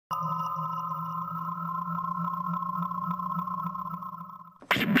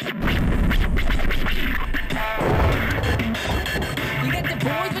You got the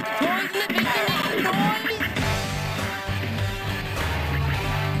boys with the toys and the big making noise.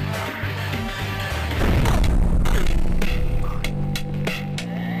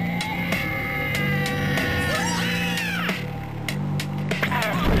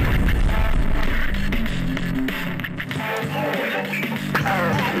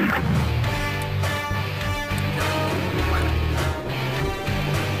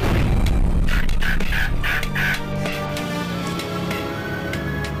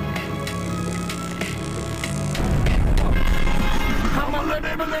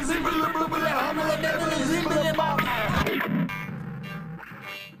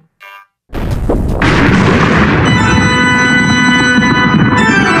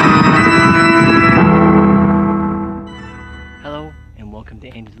 Hello and welcome to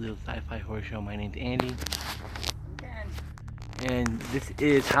Andy's Little Sci-Fi Horror Show. My name's Andy, and this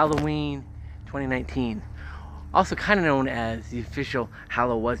is Halloween 2019, also kind of known as the official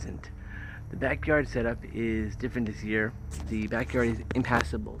Hallo Wasn't. The backyard setup is different this year. The backyard is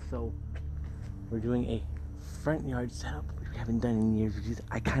impassable, so we're doing a front yard setup, which we haven't done in years, which is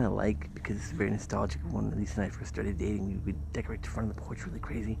I kind of like because it's very nostalgic. When Lisa and I first started dating, we would decorate the front of the porch really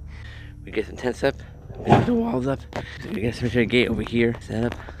crazy. We get some tents up, we put the walls up. So we got some gate over here set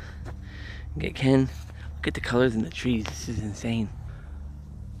up. Get Ken. Look at the colors in the trees. This is insane.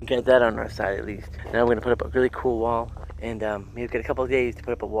 Get that on our side at least. Now we're gonna put up a really cool wall, and we've got a couple of days to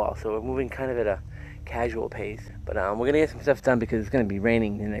put up a wall. So we're moving kind of at a casual pace, but we're gonna get some stuff done because it's gonna be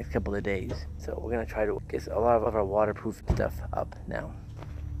raining in the next couple of days. So we're gonna try to get a lot of our waterproof stuff up now.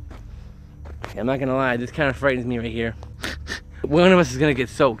 Okay, I'm not gonna lie, this kind of frightens me right here. One of us is gonna get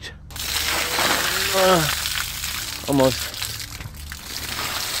soaked. Almost.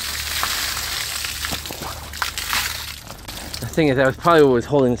 The thing is, that was probably what was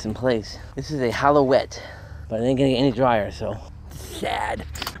holding this in place. This is a Hallo Wet, but it ain't gonna get any drier, so sad.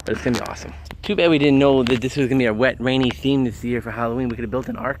 But it's gonna be awesome. Too bad we didn't know that this was gonna be a wet, rainy theme this year for Halloween. We could have built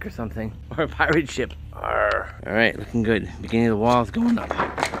an ark or something, or a pirate ship. Arr. All right, looking good. Beginning of the walls going up.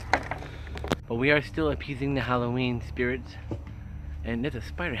 But we are still appeasing the Halloween spirits. And there's a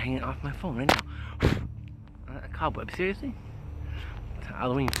spider hanging off my phone right now. A cobweb, seriously? It's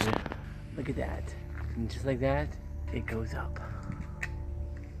Halloween for you. Look at that. And just like that, it goes up.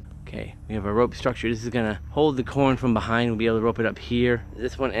 Okay, we have a rope structure. This is gonna hold the corn from behind. We'll be able to rope it up here.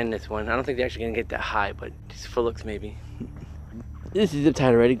 This one and this one. I don't think they're actually gonna get that high, but just for looks maybe. This is zip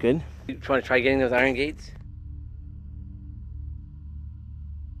tied already, good. You wanna try getting those iron gates?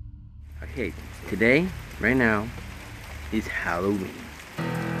 Okay, today, right now, is Halloween.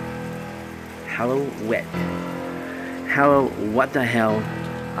 Hallo Wet. Hallo what the hell.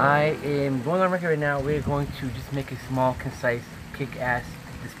 I am going on record right now. We're going to just make a small, concise, kick-ass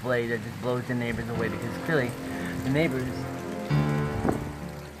display that just blows the neighbors away, because clearly the neighbors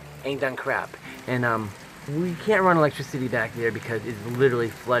ain't done crap. And we can't run electricity back there because it's literally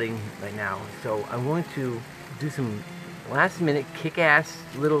flooding right now. So I'm going to do some last minute kick-ass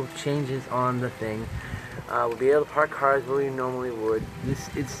little changes on the thing. We'll be able to park cars where we normally would.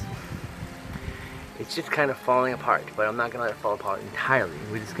 It's just kind of falling apart, but I'm not gonna let it fall apart entirely.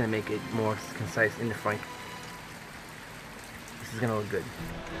 We're just gonna make it more concise in the front. This is gonna look good.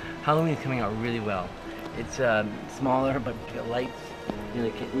 Halloween is coming out really well. It's smaller, but you got lights. You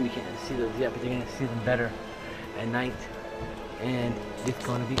really can't see those yet, but you're gonna see them better at night, and it's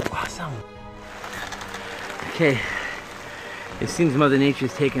gonna be awesome. Okay, it seems Mother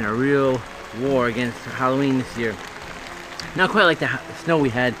Nature's taking a real war against Halloween this year. Not quite like the snow we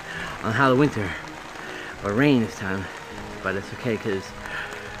had on Hallowinter, or rain this time, but it's okay because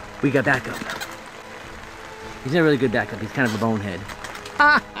we got backup. He's not really good backup, he's kind of a bonehead.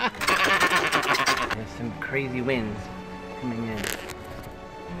 There's some crazy winds coming in.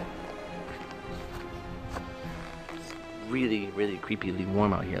 It's really, really creepily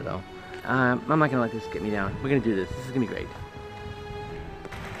warm out here though. I'm not gonna let this get me down. We're gonna do this. This is gonna be great.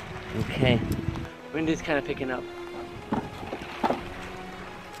 Okay. Wind is kind of picking up.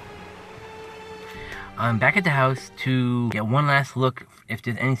 I'm back at the house to get one last look if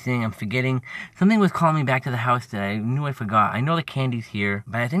there's anything I'm forgetting. Something was calling me back to the house that I knew I forgot. I know the candy's here,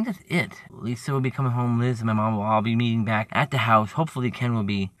 but I think that's it. Lisa will be coming home, Liz and my mom will all be meeting back at the house. Hopefully Ken will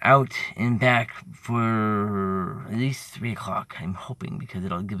be out and back for at least 3 o'clock. I'm hoping, because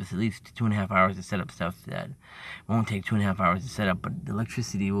it'll give us at least 2.5 hours to set up stuff that won't take 2.5 hours to set up, but the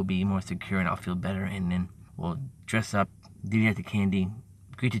electricity will be more secure and I'll feel better, and then we'll dress up, divvy out the candy,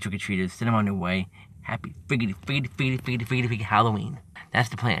 greet the trick-or-treaters, send them on their way. Happy friggity Halloween. That's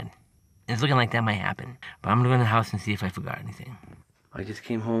the plan. It's looking like that might happen. But I'm gonna go in the house and see if I forgot anything. I just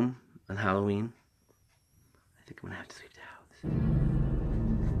came home on Halloween. I think I'm gonna have to sweep the house.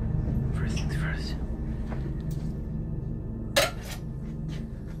 First things first.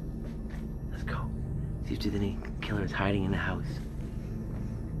 Let's go. See if there's any killers hiding in the house.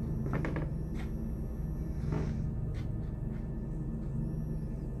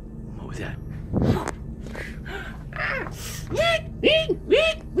 What was that?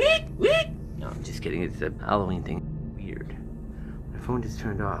 No, I'm just kidding. It's a Halloween thing. Weird. My phone just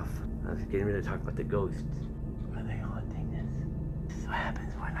turned off. I was getting ready to talk about the ghosts. Are they haunting this? This is what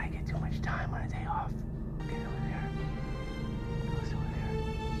happens when I get too much time on a day off. Get over there. Ghost over there.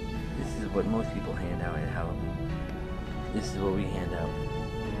 This is what most people hand out at Halloween. This is what we hand out.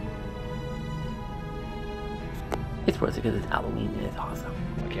 It's worth it because it's Halloween and it's awesome.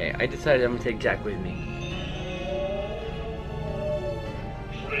 Okay, I decided I'm gonna take Jack with me.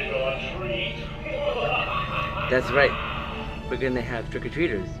 Trick or treat. That's right. We're gonna have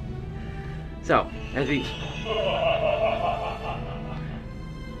trick-or-treaters. So, as we're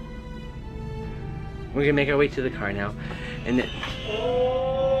gonna make our way to the car now, and then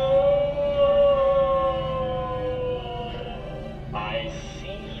I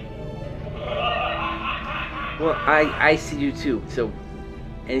see you. well, I see you too. So,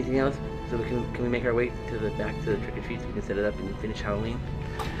 anything else? So can we make our way to the back to the trick-or-treats? We can set it up and finish Halloween.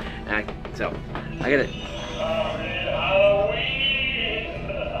 So I gotta.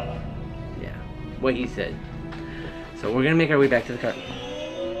 Yeah, what he said. So we're gonna make our way back to the car.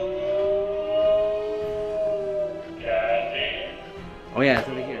 Oh yeah, it's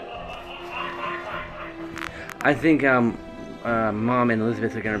over here. I think Mom and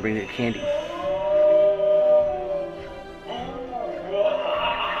Elizabeth are gonna bring the candy.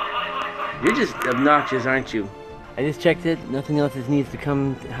 You're just obnoxious, aren't you? I just checked it. Nothing else needs to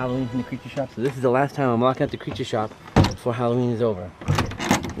come to Halloween from the creature shop. So this is the last time I'm locking up the creature shop before Halloween is over.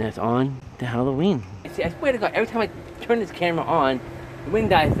 And that's on to Halloween. See, I swear to God, every time I turn this camera on, the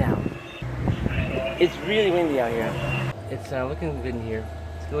wind dies down. It's really windy out here. It's looking good in here.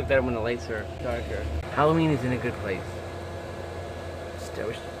 It's gonna look better when the lights are darker. Halloween is in a good place. Just, I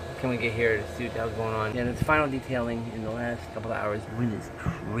wish we get here to see what the hell's going on. And it's final detailing in the last couple of hours. The wind is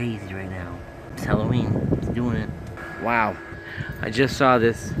crazy right now. It's Halloween. It's doing it. Wow. I just saw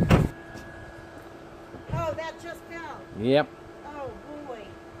this. Oh, that just fell. Yep. Oh, boy.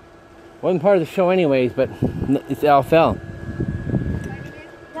 Wasn't part of the show anyways, but it all fell.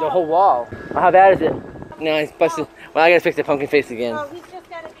 The whole wall. Oh, how bad is it? No, it's busted. Well, I gotta fix the pumpkin face again. Oh, he's just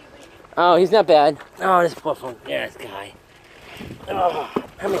gotta be weak. Oh, he's not bad. Oh, this poor phone. Yeah, this guy. Oh,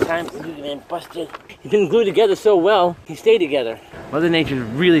 how many times has he been busted? He's been glued together so well, he stayed together. Mother Nature's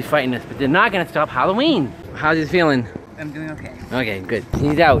really fighting us, but they're not gonna stop Halloween. How's he feeling? I'm doing okay. Okay, good.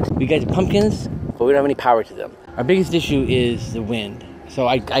 He's out. We got pumpkins, but we don't have any power to them. Our biggest issue is the wind. So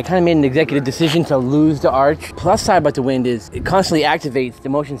I kind of made an executive decision to lose the arch. Plus side about the wind is it constantly activates the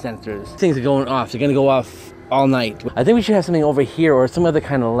motion sensors. Things are going off. They're gonna go off all night. I think we should have something over here or some other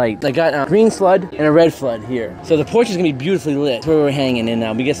kind of light. I got a green flood and a red flood here. So the porch is gonna be beautifully lit. That's where we're hanging,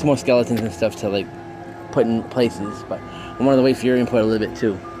 and we get some more skeletons and stuff to like put in places. But I wanted to wait for your input a little bit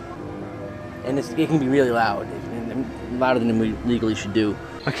too. And it can be really loud, louder than we legally should do.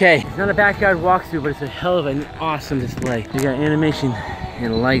 Okay, it's not a backyard walkthrough, but it's a hell of an awesome display. We got animation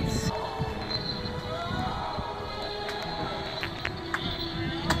and lights.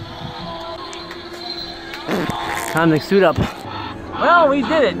 Time to suit up. Well, we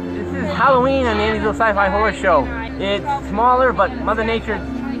did it. This is Halloween on the Andy's Little Sci-Fi Horror Show. It's smaller, but Mother Nature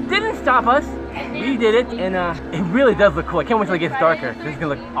didn't stop us. We did it, and it really does look cool. I can't wait till it gets darker. This is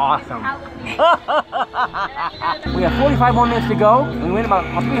gonna look awesome. We have 45 more minutes to go. We went about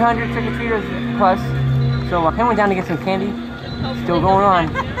 300 trick-or-treaters plus. So I went down to get some candy. Still going on.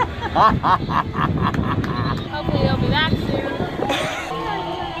 Hopefully they'll be back soon.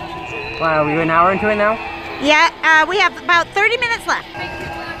 Wow, are we an hour into it now? Yeah, we have about 30 minutes left.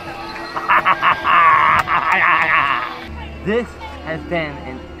 This has been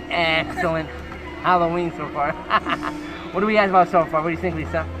an excellent Halloween so far. What do we have about so far? What do you think,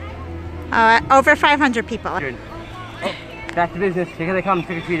 Lisa? Over 500 people. Good. Oh, back to business. Here they come,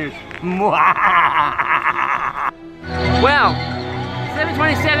 trick-or-treaters. Well,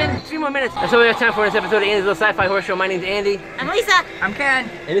 7:27, 3 more minutes. That's all we have time for this episode of Andy's Little Sci-Fi Horror Show. My name's Andy. I'm Lisa. I'm Ken.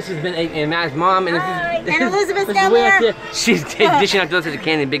 And this has been Matt's mom. And this is And Elizabeth's down there. She's dishing out those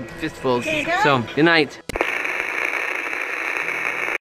candy, big fistfuls. So, good night.